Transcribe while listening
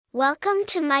Welcome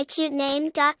to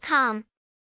mycutename.com.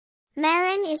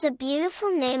 Maren is a beautiful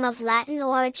name of Latin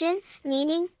origin,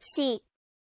 meaning sea.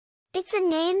 It's a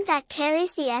name that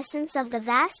carries the essence of the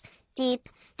vast, deep,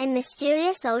 and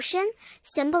mysterious ocean,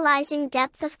 symbolizing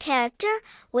depth of character,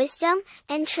 wisdom,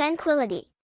 and tranquility.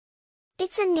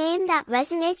 It's a name that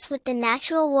resonates with the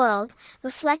natural world,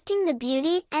 reflecting the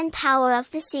beauty and power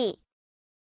of the sea.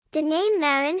 The name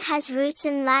Maren has roots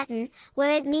in Latin,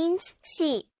 where it means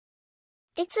sea.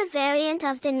 It's a variant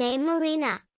of the name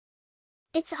Marina.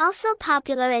 It's also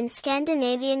popular in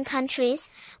Scandinavian countries,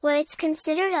 where it's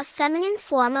considered a feminine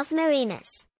form of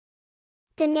Marinus.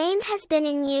 The name has been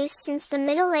in use since the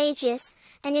Middle Ages,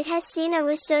 and it has seen a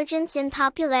resurgence in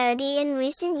popularity in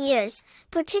recent years,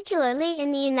 particularly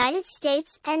in the United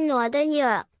States and Northern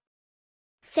Europe.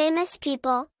 Famous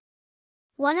people.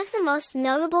 One of the most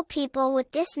notable people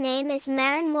with this name is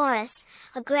Maren Morris,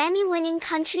 a Grammy-winning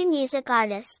country music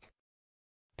artist.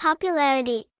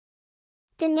 Popularity.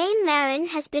 The name Maren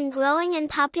has been growing in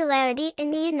popularity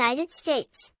in the United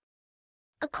States.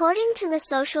 According to the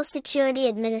Social Security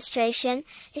Administration,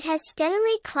 it has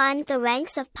steadily climbed the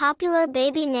ranks of popular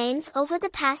baby names over the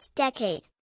past decade.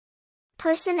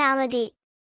 Personality.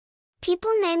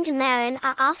 People named Maren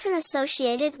are often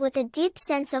associated with a deep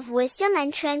sense of wisdom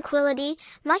and tranquility,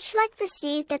 much like the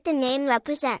sea that the name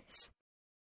represents.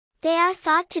 They are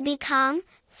thought to be calm,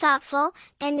 thoughtful,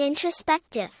 and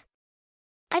introspective.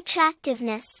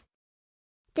 Attractiveness.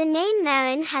 The name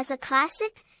Maren has a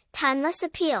classic, timeless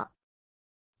appeal.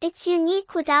 It's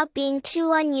unique without being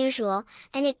too unusual,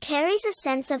 and it carries a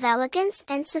sense of elegance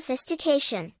and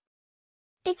sophistication.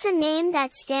 It's a name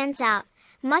that stands out,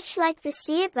 much like the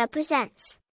sea it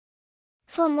represents.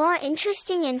 For more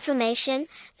interesting information,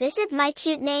 visit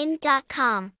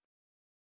mycutename.com.